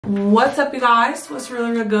What's up, you guys? What's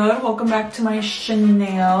really good? Welcome back to my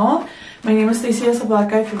channel. My name is Stacey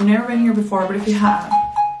Apodaca. If you've never been here before, but if you have,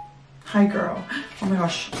 hi girl. Oh my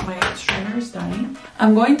gosh, my straightener is dying.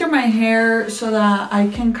 I'm going through my hair so that I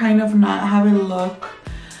can kind of not have it look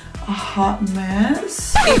a hot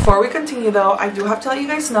mess. Before we continue though, I do have to let you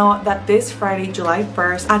guys know that this Friday, July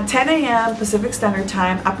 1st at 10 a.m. Pacific Standard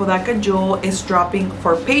Time, Apodaca Jewel is dropping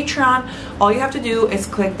for Patreon. All you have to do is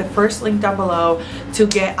click the first link down below to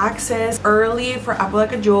get access early for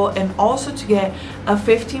Apodaca Jewel and also to get a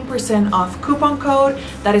 15% off coupon code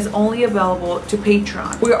that is only available to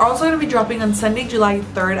Patreon. We're also going to be dropping on Sunday, July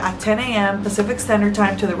 3rd at 10 a.m. Pacific Standard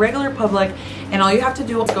Time to the regular public, and all you have to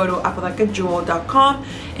do is go to apodacajewel.com,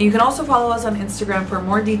 and you can also follow us on Instagram for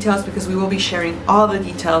more details because we will be sharing all the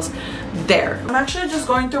details there. I'm actually just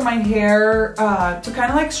going through my hair to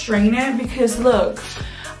kind of like straighten it because look,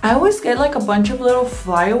 I always get like a bunch of little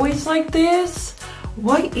flyaways like this.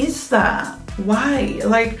 Why is that? Why?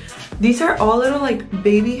 Like, these are all little like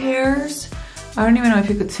baby hairs. I don't even know if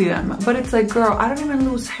you could see them, but it's like, girl, I don't even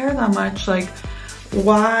lose hair that much. Like,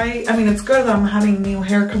 why? I mean, it's good that I'm having new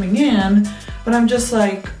hair coming in, but I'm just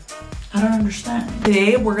like, I don't understand.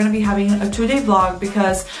 Today, we're gonna be having a 2-day vlog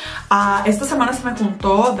because esta semana se me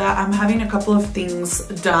juntó that I'm having a couple of things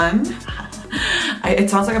done. It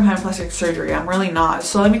sounds like I'm having plastic surgery. I'm really not.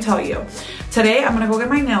 So let me tell you. Today, I'm gonna go get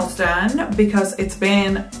my nails done because it's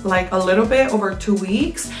been like a little bit over 2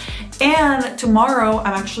 weeks. And tomorrow,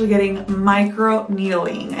 I'm actually getting micro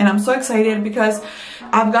needling. And I'm so excited because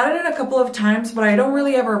I've gotten it a couple of times, but I don't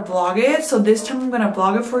really ever vlog it. So this time I'm gonna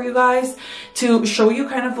vlog it for you guys to show you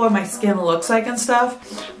kind of what my skin looks like and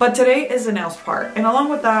stuff. But today is the nails part. And along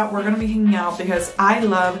with that, we're gonna be hanging out because I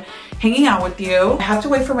love hanging out with you. I have to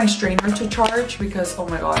wait for my straightener to charge because, oh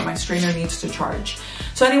my God, my straightener needs to charge.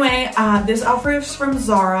 So anyway, this outfit is from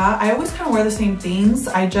Zara. I always kind of wear the same things.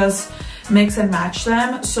 I just mix and match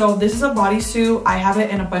them. So this is a bodysuit. I have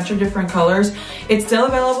it in a bunch of different colors. It's still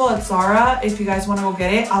available at Zara if you guys want to go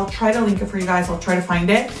get it. I'll try to link it for you guys. I'll try to find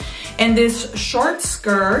it. And this short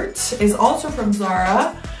skirt is also from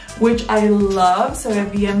Zara, which I love. Se ve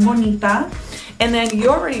bien bonita. And then you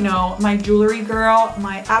already know my jewelry girl,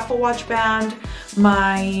 my Apple Watch band,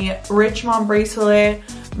 my Rich Mom bracelet,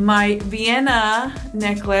 my Vienna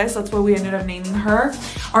necklace, that's what we ended up naming her,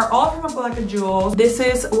 are all from Apodaca Jewels. This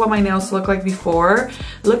is what my nails look like before.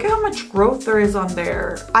 Look at how much growth there is on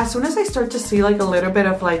there. As soon as I start to see like a little bit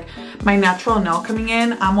of like my natural nail coming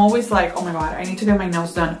in, I'm always like, oh my God, I need to get my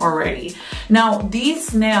nails done already. Now,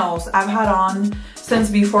 these nails I've had on since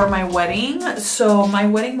before my wedding. So my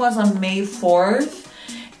wedding was on May 4th.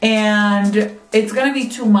 And it's gonna be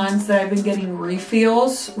 2 months that I've been getting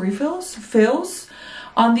fills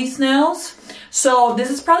on these nails. So this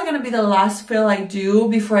is probably gonna be the last fill I do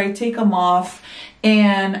before I take them off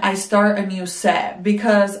and I start a new set,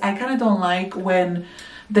 because I kind of don't like when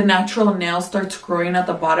the natural nail starts growing at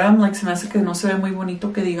the bottom. Like, se me hace que no se ve muy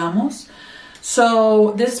bonito que digamos.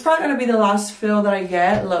 So this is probably gonna be the last fill that I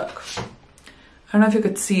get. Look, I don't know if you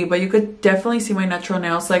could see, but you could definitely see my natural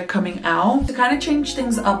nails like coming out. To kind of change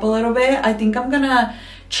things up a little bit, I think I'm gonna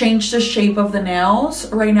change the shape of the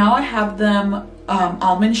nails. Right now I have them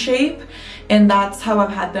almond shape, and that's how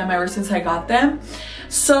I've had them ever since I got them.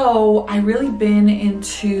 So I really been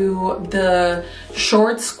into the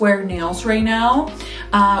short square nails right now.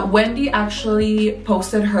 Wendy actually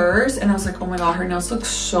posted hers and I was like, oh my God, her nails look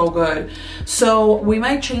so good. So we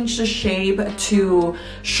might change the shape to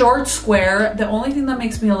short square. The only thing that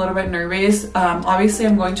makes me a little bit nervous, obviously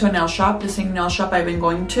I'm going to a nail shop, the same nail shop I've been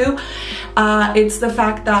going to. It's the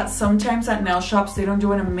fact that sometimes at nail shops, they don't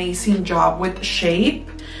do an amazing job with shape.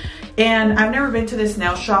 And I've never been to this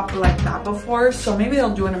nail shop like that before, so maybe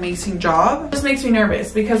they'll do an amazing job. This makes me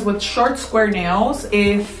nervous because with short square nails,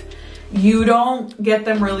 if you don't get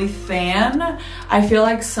them really thin, I feel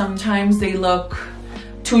like sometimes they look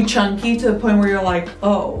too chunky to the point where you're like,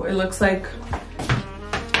 oh, it looks like,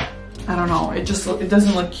 I don't know, it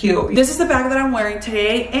doesn't look cute. This is the bag that I'm wearing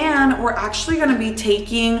today, and we're actually gonna be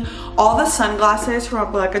taking all the sunglasses from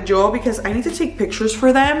Apodaca Jewel because I need to take pictures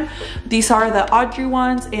for them. These are the Audrey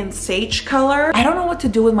ones in sage color. I don't know what to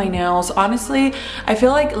do with my nails, honestly. I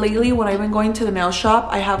feel like lately when I've been going to the nail shop,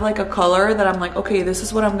 I have like a color that I'm like, okay, this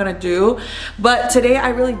is what I'm gonna do. But today I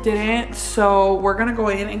really didn't, so we're gonna go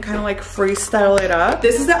in and kind of like freestyle it up.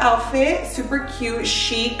 This is the outfit, super cute,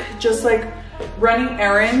 chic, just like running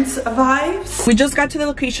errands vibes. We just got to the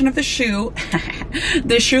location of the shoe.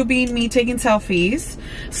 The shoe being me taking selfies.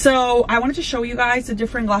 So I wanted to show you guys the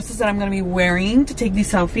different glasses that I'm gonna be wearing to take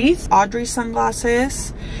these selfies. Audrey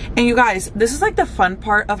sunglasses. And you guys, this is like the fun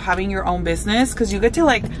part of having your own business, because you get to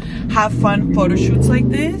like have fun photo shoots like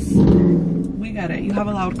this. We got it. You have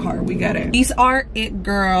a loud car. We get it. These are It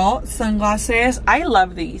Girl sunglasses. I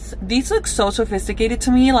love these. These look so sophisticated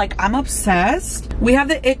to me. Like, I'm obsessed. We have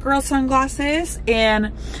the It Girl sunglasses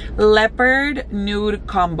in leopard nude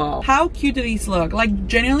combo. How cute do these look? Like,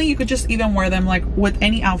 genuinely, you could just even wear them like with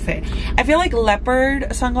any outfit. I feel like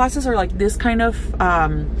leopard sunglasses are like this kind of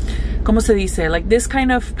como se dice, like this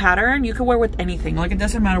kind of pattern you could wear with anything. Like, it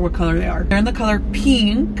doesn't matter what color they are. They're in the color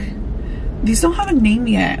pink. These don't have a name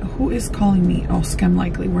yet. Who is calling me? Oh, scam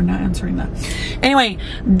likely. We're not answering that. Anyway,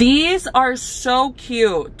 these are so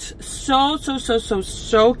cute. So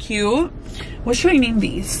cute. What should I name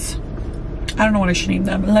these? I don't know what I should name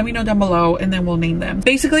them. Let me know down below and then we'll name them.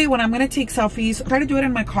 Basically, when I'm gonna take selfies, I try to do it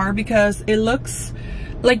in my car because it looks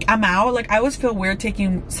like I'm out. Like, I always feel weird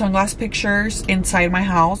taking sunglass pictures inside my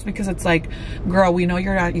house because it's like, girl, we know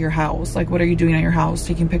you're at your house. Like, what are you doing at your house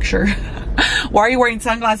taking picture? Why are you wearing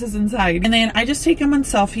sunglasses inside? And then I just take them on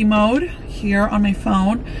selfie mode here on my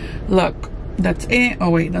phone. Look, that's it.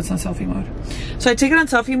 Oh wait, that's not selfie mode. So I take it on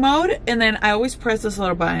selfie mode and then I always press this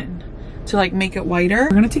little button to like make it wider.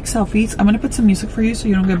 We're gonna take selfies. I'm gonna put some music for you so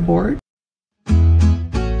you don't get bored.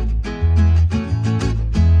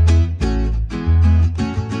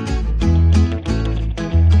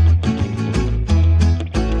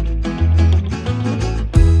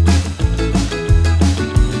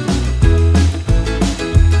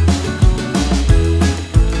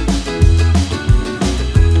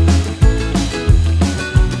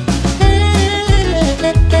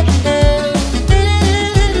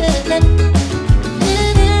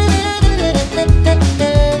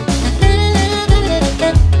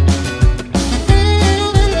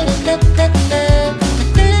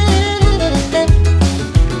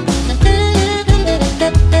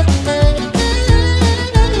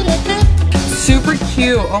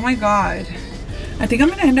 Oh my god, I think I'm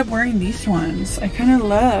gonna end up wearing these ones. I kind of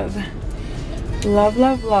love.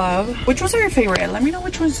 Which ones are your favorite? Let me know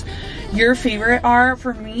which ones your favorite are.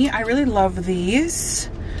 For me, I really love these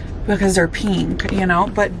because they're pink, you know,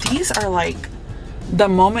 but these are like the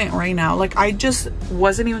moment right now. Like, I just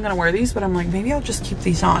wasn't even gonna wear these, but I'm like, maybe I'll just keep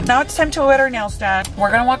these on. Now it's time to get our nails done.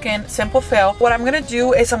 We're gonna walk in, simple fail. What I'm gonna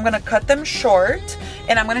do is I'm gonna cut them short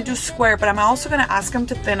and I'm gonna do square, but I'm also gonna ask them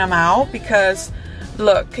to thin them out because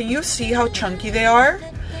look, can you see how chunky they are?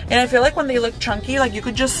 And I feel like when they look chunky, like you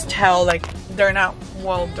could just tell like they're not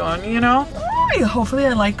well done, you know? Hopefully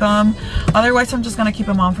I like them. Otherwise, I'm just gonna keep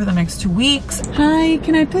them on for the next 2 weeks. Hi,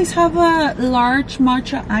 can I please have a large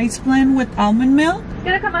matcha ice blend with almond milk? It's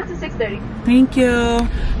gonna come out to 6:30. Thank you.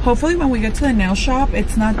 Hopefully when we get to the nail shop,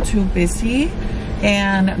 it's not too busy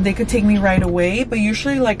and they could take me right away. But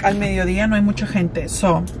usually like al mediodía no hay mucha gente,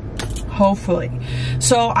 so hopefully.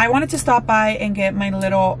 So I wanted to stop by and get my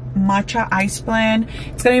little matcha ice blend.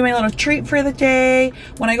 It's gonna be my little treat for the day.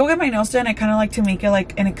 When I go get my nails done, I kind of like to make it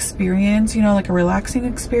like an experience, you know, like a relaxing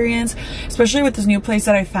experience, especially with this new place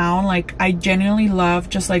that I found. Like, I genuinely love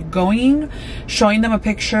just like going, showing them a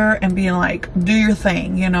picture and being like, do your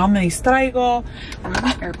thing, you know. Me distraigo. I have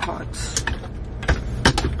my AirPods.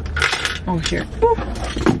 Oh, here. Boop.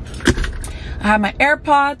 I have my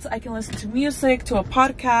AirPods. I can listen to music, to a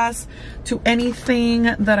podcast, to anything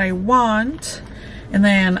that I want. And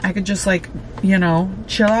then I could just like, you know,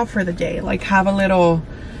 chill out for the day. Like, have a little,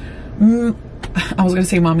 I was gonna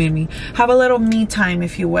say mommy and me. Have a little me time,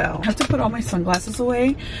 if you will. I have to put all my sunglasses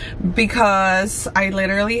away because I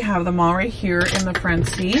literally have them all right here in the front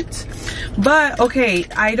seat. But okay,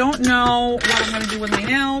 I don't know what I'm gonna do with my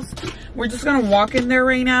nails. We're just gonna walk in there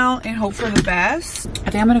right now and hope for the best. I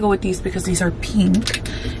think I'm gonna go with these because these are pink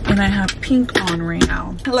and I have pink on right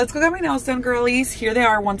now. Let's go get my nails done, girlies. Here they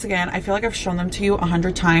are once again. I feel like I've shown them to you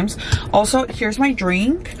 100 times. Also, here's my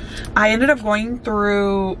drink. I ended up going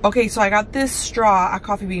through, okay, so I got this straw, a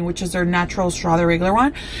coffee bean, which is their natural straw, the regular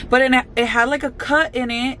one, but it had like a cut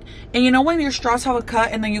in it. And you know when your straws have a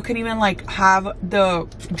cut and then you can even like have the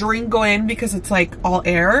drink go in because it's like all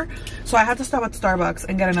air? So I had to stop at Starbucks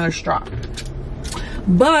and get another straw.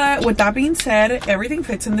 But with that being said, everything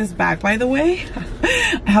fits in this bag, by the way.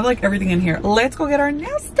 I have like everything in here. Let's go get our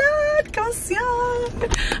nails done. Come on.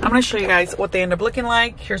 I'm gonna show you guys what they end up looking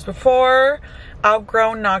like. Here's before,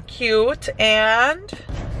 outgrown, not cute, and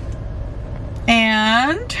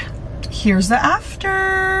here's the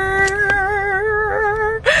after.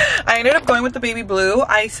 I ended up going with the baby blue.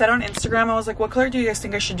 I said on Instagram, I was like, what color do you guys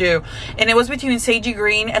think I should do? And it was between sagey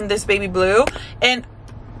green and this baby blue. And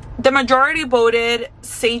the majority voted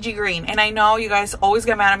sagey green. And I know you guys always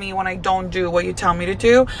get mad at me when I don't do what you tell me to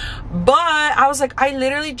do. But I was like, I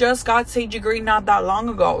literally just got sagey green not that long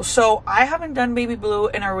ago. So I haven't done baby blue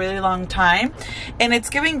in a really long time. And it's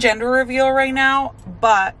giving gender reveal right now.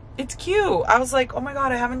 But it's cute. I was like, oh my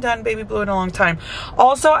god, I haven't done baby blue in a long time.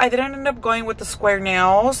 Also, I didn't end up going with the square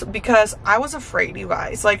nails because I was afraid, you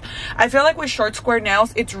guys. Like, I feel like with short square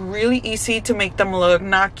nails, it's really easy to make them look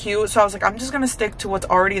not cute. So I was like, I'm just gonna stick to what's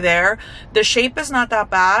already there. The shape is not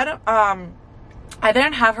that bad. I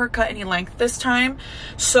didn't have her cut any length this time,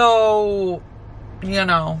 so you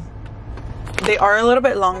know, they are a little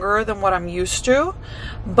bit longer than what I'm used to,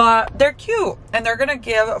 but they're cute. And they're gonna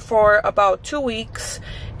give for about 2 weeks,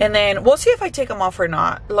 and then we'll see if I take them off or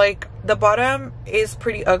not. Like, the bottom is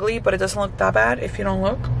pretty ugly, but it doesn't look that bad if you don't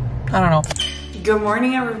look. I don't know. Good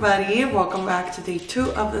morning, everybody. Welcome back to day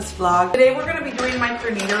 2 of this vlog. Today we're gonna be doing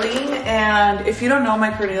microneedling, and if you don't know,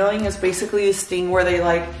 microneedling is basically this thing where they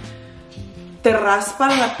like te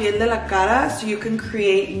raspan la piel de la cara so you can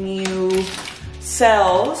create new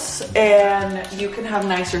cells and you can have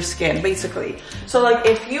nicer skin, basically. So like,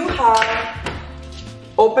 if you have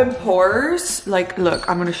open pores, like, look,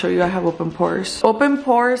 I'm gonna show you, I have open pores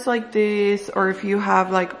like this, or if you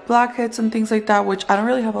have like blackheads and things like that, which I don't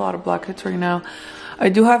really have a lot of blackheads right now. I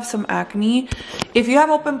do have some acne. If you have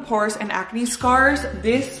open pores and acne scars,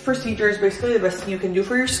 this procedure is basically the best thing you can do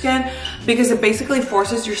for your skin, because it basically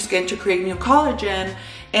forces your skin to create new collagen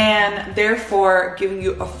and therefore giving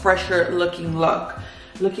you a fresher looking look.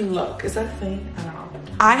 Is that a thing? I don't know.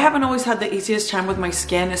 I haven't always had the easiest time with my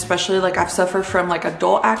skin, especially like I've suffered from like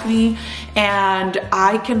adult acne, and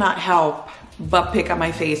I cannot help but pick at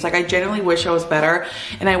my face. Like, I genuinely wish I was better,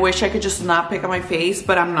 and I wish I could just not pick at my face,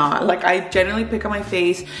 but I'm not. Like, I genuinely pick at my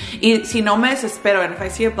face. Si no me desespero, and if I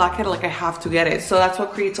see a blackhead, like, I have to get it. So that's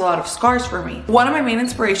what creates a lot of scars for me. One of my main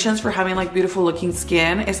inspirations for having like beautiful looking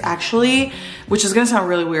skin is actually, which is gonna sound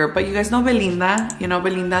really weird, but you guys know Belinda? You know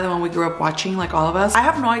Belinda, the one we grew up watching, like all of us? I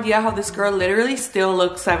have no idea how this girl literally still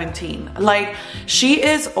looks 17. Like, she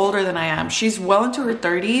is older than I am. She's well into her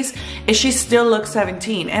 30s, and she still looks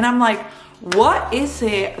 17. And I'm like, what is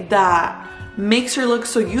it that makes her look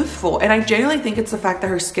so youthful? And I genuinely think it's the fact that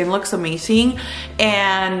her skin looks amazing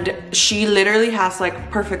and she literally has like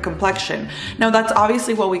perfect complexion. Now, that's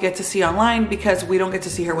obviously what we get to see online, because we don't get to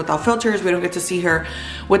see her without filters, we don't get to see her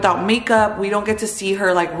without makeup, we don't get to see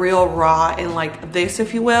her like real raw and like this,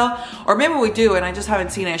 if you will. Or maybe we do and I just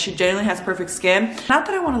haven't seen it. She genuinely has perfect skin. Not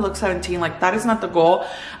that I want to look 17, like that is not the goal.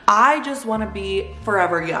 I just want to be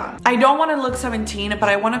forever young. I don't want to look 17, but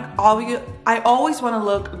I always want to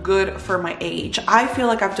look good for my age. I feel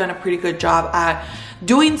like I've done a pretty good job at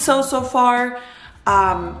doing so far.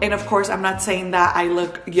 And of course, I'm not saying that I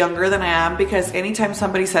look younger than I am, because anytime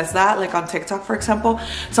somebody says that, like on TikTok, for example,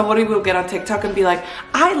 somebody will get on TikTok and be like,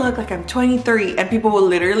 I look like I'm 23. And people will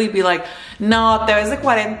literally be like, no, te ves de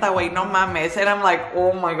 40, güey, no mames. And I'm like,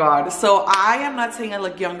 oh my God. So I am not saying I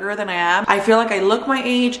look younger than I am. I feel like I look my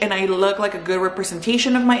age and I look like a good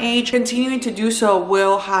representation of my age. Continuing to do so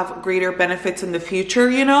will have greater benefits in the future,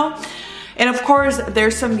 you know? And of course,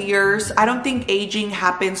 there's some years, I don't think aging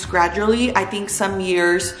happens gradually. I think some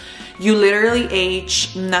years you literally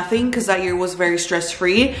age nothing because that year was very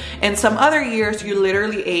stress-free. And some other years you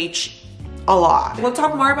literally age a lot. We'll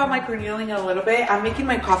talk more about microneedling in a little bit. I'm making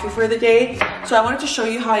my coffee for the day, so I wanted to show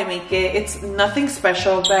you how I make it. It's nothing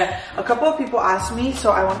special, but a couple of people asked me,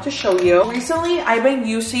 so I wanted to show you. Recently, I've been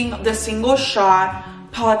using the single shot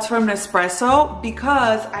pods from Nespresso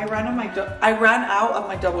because I ran out of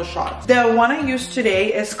my double shots. The one I use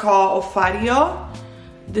today is called Ofario.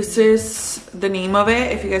 This is the name of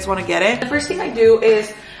it if you guys want to get it. The first thing I do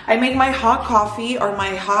is I make my hot coffee or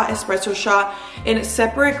my hot espresso shot in a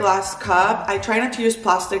separate glass cup. I try not to use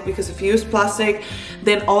plastic, because if you use plastic,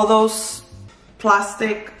 then all those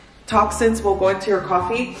plastic toxins will go into your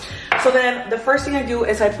coffee. So then the first thing I do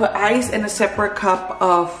is I put ice in a separate cup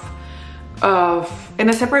of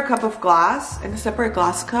glass, in a separate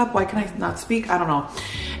glass cup. Why can I not speak? I don't know.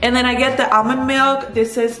 And then I get the almond milk.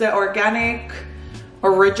 This is the organic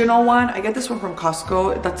original one. I get this one from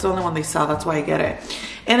Costco. That's the only one they sell. That's why I get it.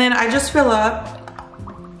 And then I just fill up.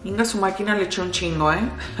 Inga, su máquina le echo un chingo, eh?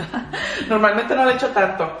 Normalmente no le echo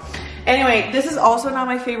tanto. Anyway, this is also not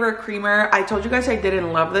my favorite creamer. I told you guys I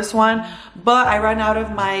didn't love this one, but I ran out of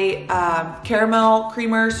my caramel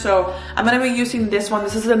creamer, so I'm gonna be using this one.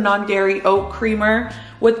 This is a non-dairy oat creamer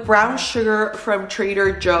with brown sugar from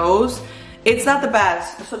Trader Joe's. It's not the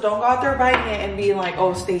best. So don't go out there buying it and being like,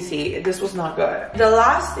 oh, Stacey, this was not good. The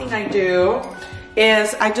last thing I do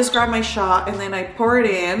is I just grab my shot and then I pour it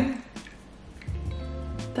in.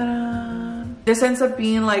 Ta-da! This ends up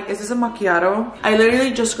being like, is this a macchiato? I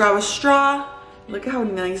literally just grab a straw. Look at how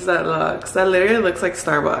nice that looks. That literally looks like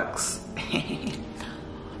Starbucks.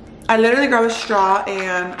 I literally grab a straw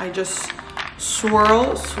and I just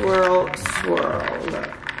swirl, swirl, swirl.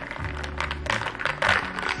 Look.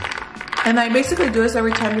 And I basically do this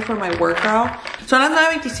every time before my workout. So I'm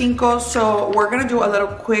not 25, so we're gonna do a little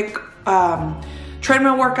quick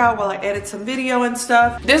treadmill workout while I edit some video and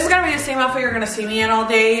stuff. This is gonna be the same outfit you're gonna see me in all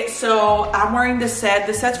day. So I'm wearing this set.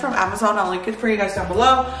 This set's from Amazon. I'll link it for you guys down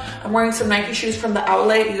below. I'm wearing some Nike shoes from the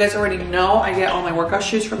outlet. You guys already know I get all my workout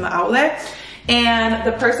shoes from the outlet. And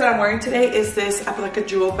the purse that I'm wearing today is this Apodaca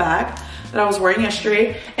jewel bag that I was wearing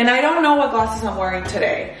yesterday. And I don't know what glasses I'm wearing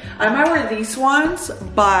today. I might wear these ones,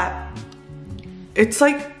 but it's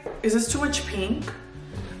like, is this too much pink?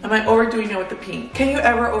 Am I overdoing it with the pink? Can you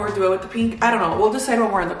ever overdo it with the pink? I don't know. We'll decide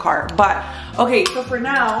when we're in the car. But, okay, so for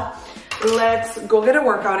now, let's go get a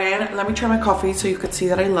workout in. Let me try my coffee so you can see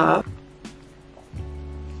that I love.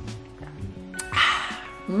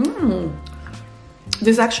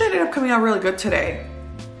 This actually ended up coming out really good today.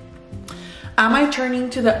 Am I turning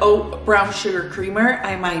to the oat brown sugar creamer?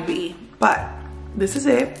 I might be, but this is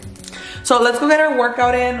it. So let's go get our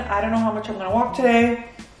workout in. I don't know how much I'm gonna walk today.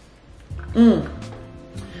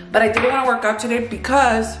 But I did want to work out today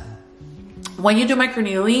because when you do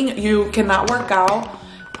microneedling, you cannot work out.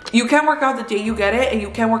 You can't work out the day you get it, and you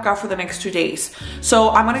can't work out for the next 2 days. So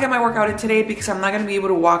I'm gonna get my workout in today because I'm not gonna be able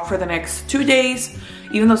to walk for the next 2 days,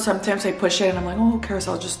 even though sometimes I push it and I'm like, oh, who cares,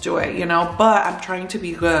 I'll just do it, you know? But I'm trying to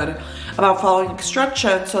be good about following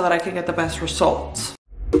instructions so that I can get the best results.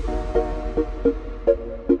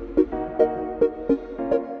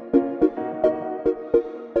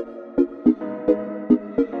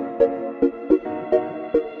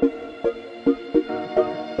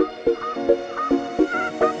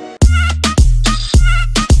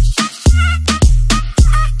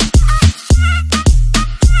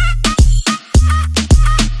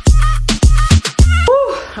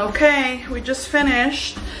 Okay, we just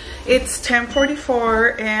finished. It's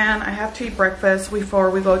 10:44 and I have to eat breakfast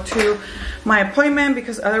before we go to my appointment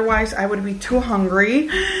because otherwise I would be too hungry.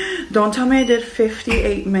 Don't tell me I did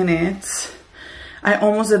 58 minutes. I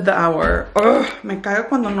almost did the hour. Ugh, me cago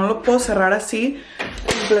cuando no lo puedo cerrar así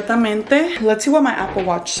completamente. Let's see what my Apple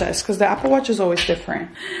Watch says because the Apple Watch is always different.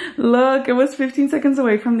 Look, it was 15 seconds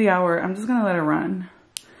away from the hour. I'm just gonna let it run.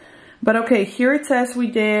 But okay, here it says we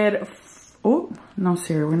did, oh, no,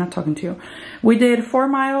 Siri, we're not talking to you. We did 4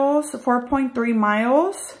 miles, 4.3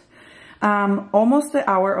 miles, almost the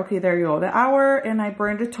hour. Okay, there you go, the hour, and I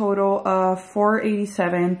burned a total of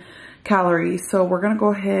 487 calories. So we're gonna go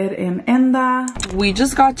ahead and end that. We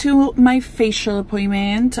just got to my facial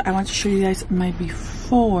appointment. I want to show you guys my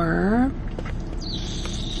before.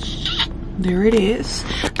 There it is.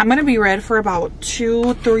 I'm gonna be red for about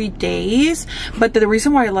 2-3 days, but the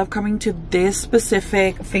reason why I love coming to this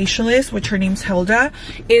specific facialist, which her name's Hilda,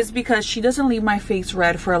 is because she doesn't leave my face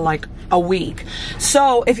red for like a week.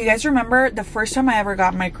 So if you guys remember the first time I ever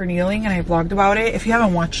got microneedling and I vlogged about it, if you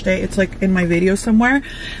haven't watched it, it's like in my video somewhere.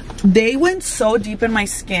 They went so deep in my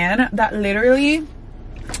skin that literally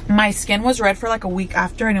my skin was red for like a week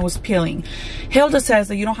after and it was peeling. Hilda says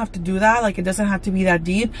that you don't have to do that, like it doesn't have to be that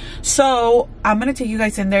deep. So I'm gonna take you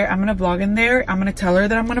guys in there, I'm gonna vlog in there, I'm gonna tell her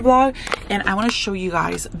that I'm gonna vlog, and I want to show you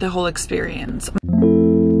guys the whole experience.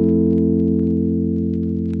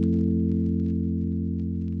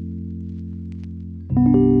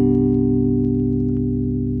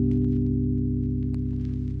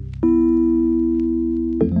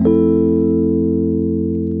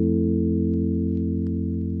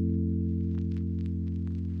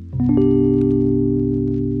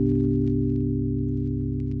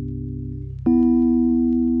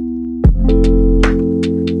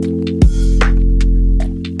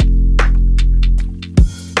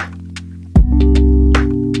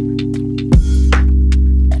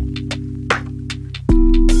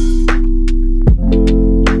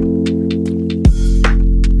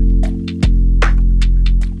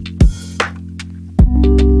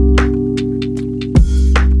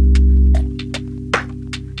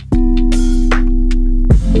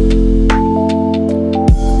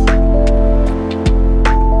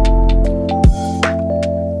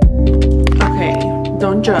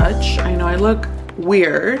 Judge, I know I look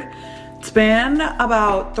weird. It's been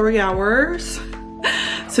about 3 hours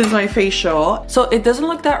since my facial. So it doesn't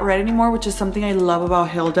look that red anymore, which is something I love about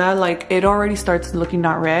Hilda. Like, it already starts looking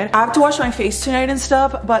not red. I have to wash my face tonight and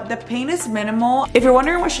stuff, but the pain is minimal. If you're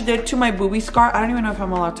wondering what she did to my boobie scar, I don't even know if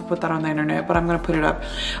I'm allowed to put that on the internet, but I'm gonna put it up.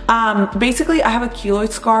 Basically, I have a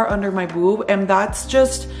keloid scar under my boob, and that's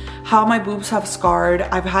just how my boobs have scarred.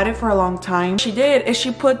 I've had it for a long time. She did is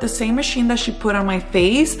she put the same machine that she put on my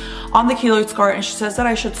face on the keloid scar, and she says that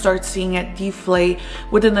I should start seeing it deflate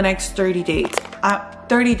within the next 30 days.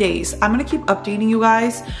 30 days. I'm gonna keep updating you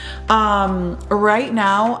guys. Right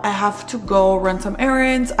now I have to go run some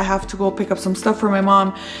errands. I have to go pick up some stuff for my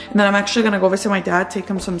mom, and then I'm actually gonna go visit my dad, take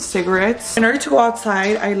him some cigarettes. In order to go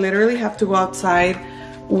outside, I literally have to go outside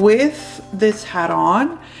with this hat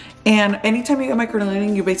on. And anytime you get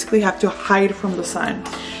microneedling, you basically have to hide from the sun.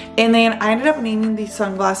 And then I ended up naming these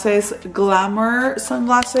sunglasses Glamour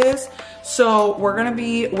sunglasses. So we're gonna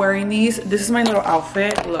be wearing these. This is my little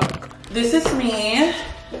outfit. Look, this is me,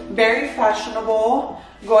 very fashionable,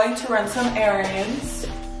 going to run some errands.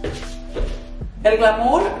 El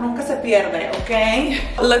glamour nunca se pierde, okay?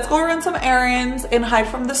 Let's go run some errands and hide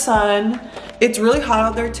from the sun. It's really hot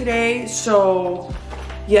out there today, so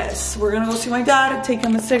yes, we're gonna go see my dad, take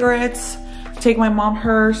him the cigarettes, take my mom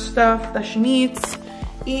her stuff that she needs,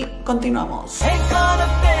 y continuamos. Ain't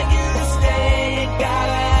gonna beg you to stay,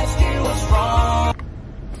 gotta ask you what's wrong.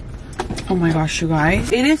 Oh my gosh, you guys.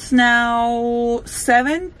 It is now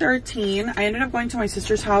 7:13. I ended up going to my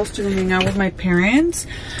sister's house to hang out with my parents,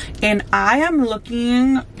 and I am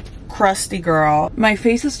looking crusty, girl. My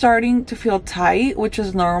face is starting to feel tight, which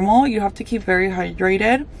is normal. You have to keep very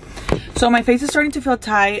hydrated. So my face is starting to feel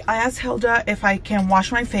tight. I asked Hilda if I can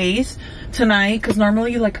wash my face tonight, because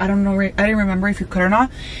normally, like, I don't know, I didn't remember if you could or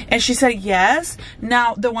not, and she said yes.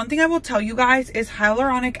 Now, the one thing I will tell you guys is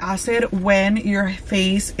hyaluronic acid, when your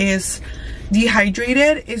face is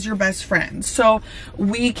dehydrated, is your best friend. So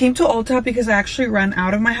we came to Ulta because I actually ran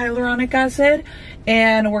out of my hyaluronic acid,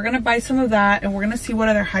 and we're gonna buy some of that, and we're gonna see what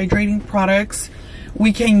other hydrating products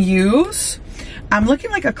we can use. I'm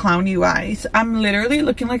looking like a clown, you guys. I'm literally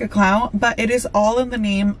looking like a clown, but it is all in the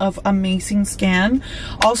name of amazing skin.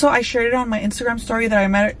 Also, I shared it on my Instagram story that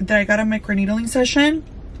I got a microneedling session.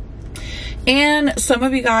 And some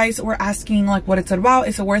of you guys were asking, like, what it's about.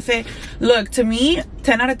 Is it worth it? Look, to me,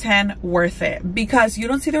 10 out of 10 worth it, because you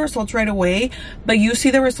don't see the results right away, but you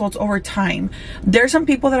see the results over time. There's some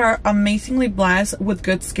people that are amazingly blessed with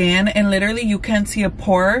good skin, and literally you can't see a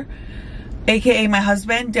pore. AKA my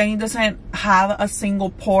husband. Danny doesn't have a single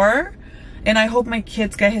pore, and I hope my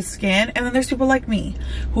kids get his skin. And then there's people like me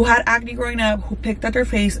who had acne growing up, who picked at their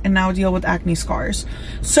face and now deal with acne scars.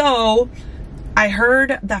 So I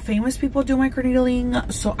heard that famous people do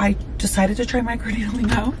microneedling, so I decided to try microneedling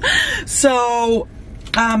now. So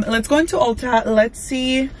let's go into Ulta. Let's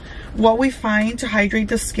see what we find to hydrate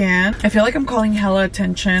the skin. I feel like I'm calling hella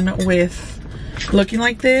attention with looking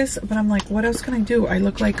like this, but I'm like, what else can I do? I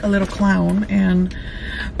look like a little clown, and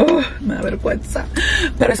me da vergüenza,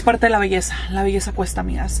 pero es parte de la belleza. La belleza cuesta,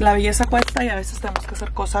 amigas. La belleza cuesta, y a veces tenemos que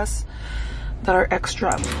hacer cosas that are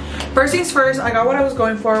extra. First things first, I got what I was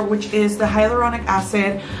going for, which is the hyaluronic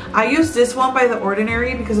acid. I use this one by The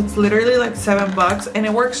Ordinary because it's literally like $7, and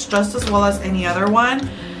it works just as well as any other one,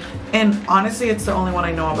 and honestly it's the only one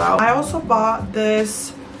I know about. I also bought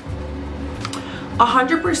this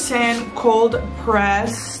 100% cold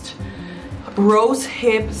pressed rose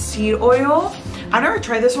hip seed oil. I never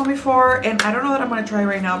tried this one before, and I don't know that I'm gonna try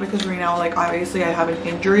right now, because right now, like, obviously I have an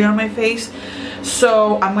injury on my face,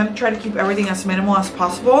 so I'm gonna try to keep everything as minimal as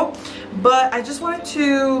possible. But I just wanted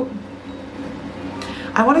to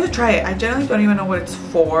try it. I generally don't even know what it's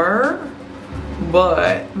for,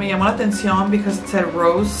 but me llamó la atención because it said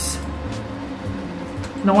rose.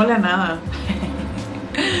 No huele a nada.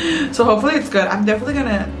 So hopefully it's good. I'm definitely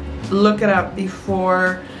gonna look it up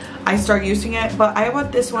before I start using it. But I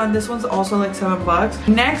bought this one. This one's also like $7.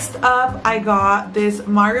 Next up, I got this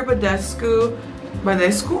Mario Badescu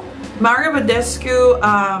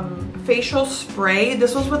facial spray.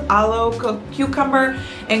 This was with aloe, cucumber,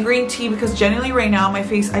 and green tea, because generally right now my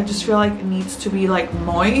face, I just feel like it needs to be like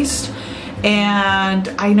moist, and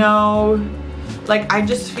I know, like, I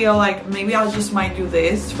just feel like maybe I'll just might do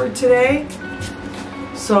this for today.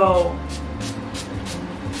 So,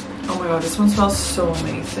 oh my god, this one smells so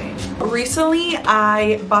amazing. Recently,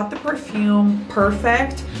 I bought the perfume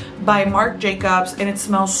Perfect by Marc Jacobs, and it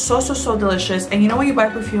smells so delicious. And you know when you buy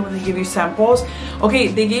perfume and they give you samples? Okay,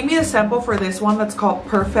 they gave me a sample for this one that's called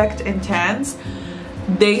Perfect Intense.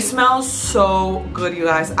 They smell so good, you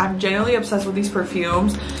guys. I'm genuinely obsessed with these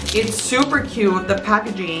perfumes. It's super cute, the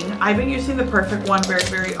packaging. I've been using the Perfect one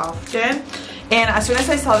very often, And as soon as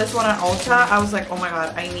I saw this one at Ulta, I was like, oh my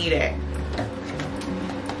god, I need it.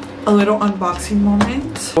 A little unboxing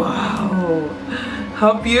moment. Wow,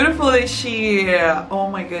 how beautiful is she? Oh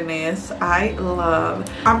my goodness, I love.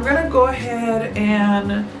 I'm gonna go ahead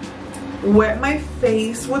and wet my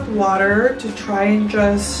face with water to try and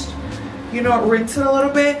just, you know, rinse it a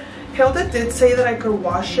little bit. Hilda did say that I could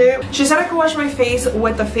wash it. She said I could wash my face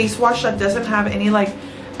with a face wash that doesn't have any like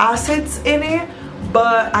acids in it,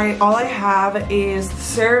 but all I have is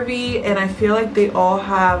CeraVe, and I feel like they all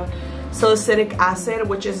have salicylic acid,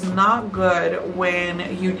 which is not good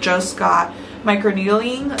when you just got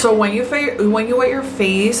microneedling. So when you wet your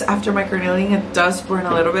face after microneedling, it does burn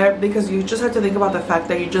a little bit, because you just have to think about the fact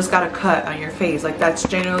that you just got a cut on your face. Like, that's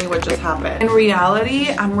genuinely what just happened. In reality,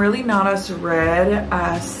 I'm really not as red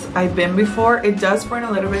as I've been before. It does burn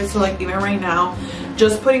a little bit, so like even right now,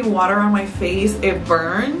 just putting water on my face, it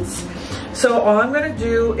burns. So all I'm gonna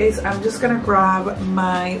do is I'm just gonna grab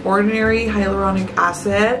my ordinary hyaluronic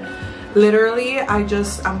acid. Literally, I'm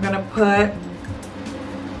gonna put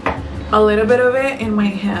a little bit of it in my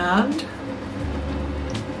hand.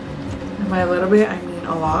 And by a little bit, I mean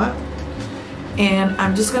a lot. And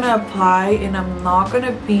I'm just gonna apply, and I'm not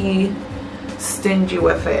gonna be stingy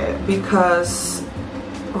with it, because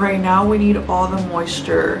right now we need all the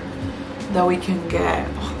moisture that we can get.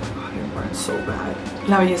 Oh my god, it burns so bad.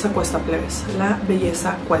 La belleza cuesta, plebes. La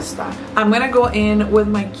belleza cuesta. I'm gonna go in with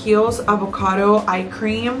my Kiehl's Avocado Eye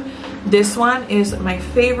Cream. This one is my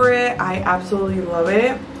favorite. I absolutely love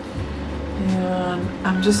it. And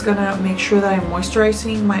I'm just gonna make sure that I'm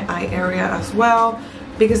moisturizing my eye area as well,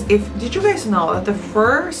 because did you guys know that the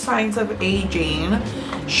first signs of aging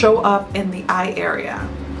show up in the eye area?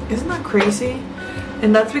 Isn't that crazy?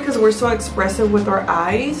 And that's because we're so expressive with our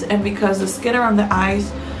eyes, and because the skin around the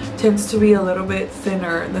eyes tends to be a little bit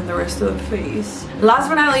thinner than the rest of the face. Last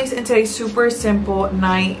but not least, in today's super simple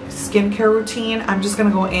night skincare routine, I'm just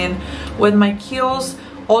gonna go in with my Kiehl's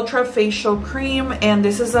Ultra Facial Cream, and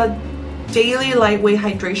this is a daily lightweight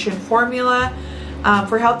hydration formula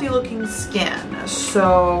for healthy looking skin.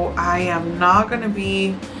 So I'm gonna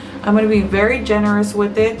be very generous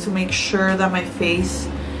with it to make sure that my face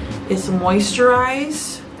is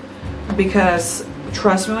moisturized, because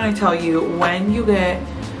trust me when I tell you, when you get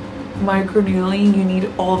microneedling, you need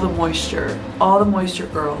all the moisture,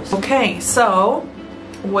 girls. Okay, so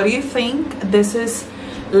what do you think? This is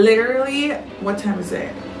literally, what time is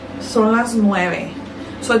it? Son las 9.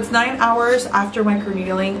 So it's 9 hours after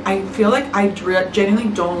microneedling. I feel like I genuinely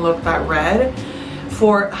don't look that red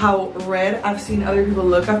for how red I've seen other people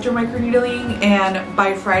look after microneedling. And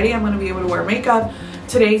by Friday, I'm gonna be able to wear makeup.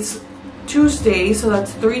 Today's Tuesday, so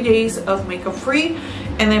that's 3 days of makeup free.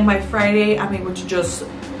 And then by Friday, I'm able to just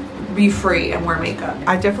be free and wear makeup.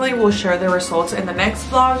 I definitely will share the results in the next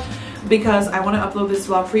vlog, because I want to upload this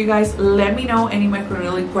vlog for you guys. Let me know any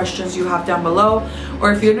microneedling questions you have down below,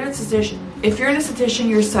 or if you're an esthetician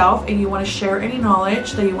yourself and you want to share any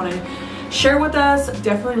knowledge that you want to share with us,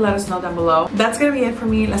 definitely let us know down below. That's gonna be it for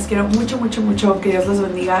me. Las quiero mucho, mucho, mucho. Que Dios los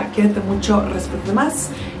bendiga. Quédate mucho, respete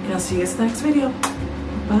más, and I'll see you guys in the next video.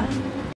 Bye.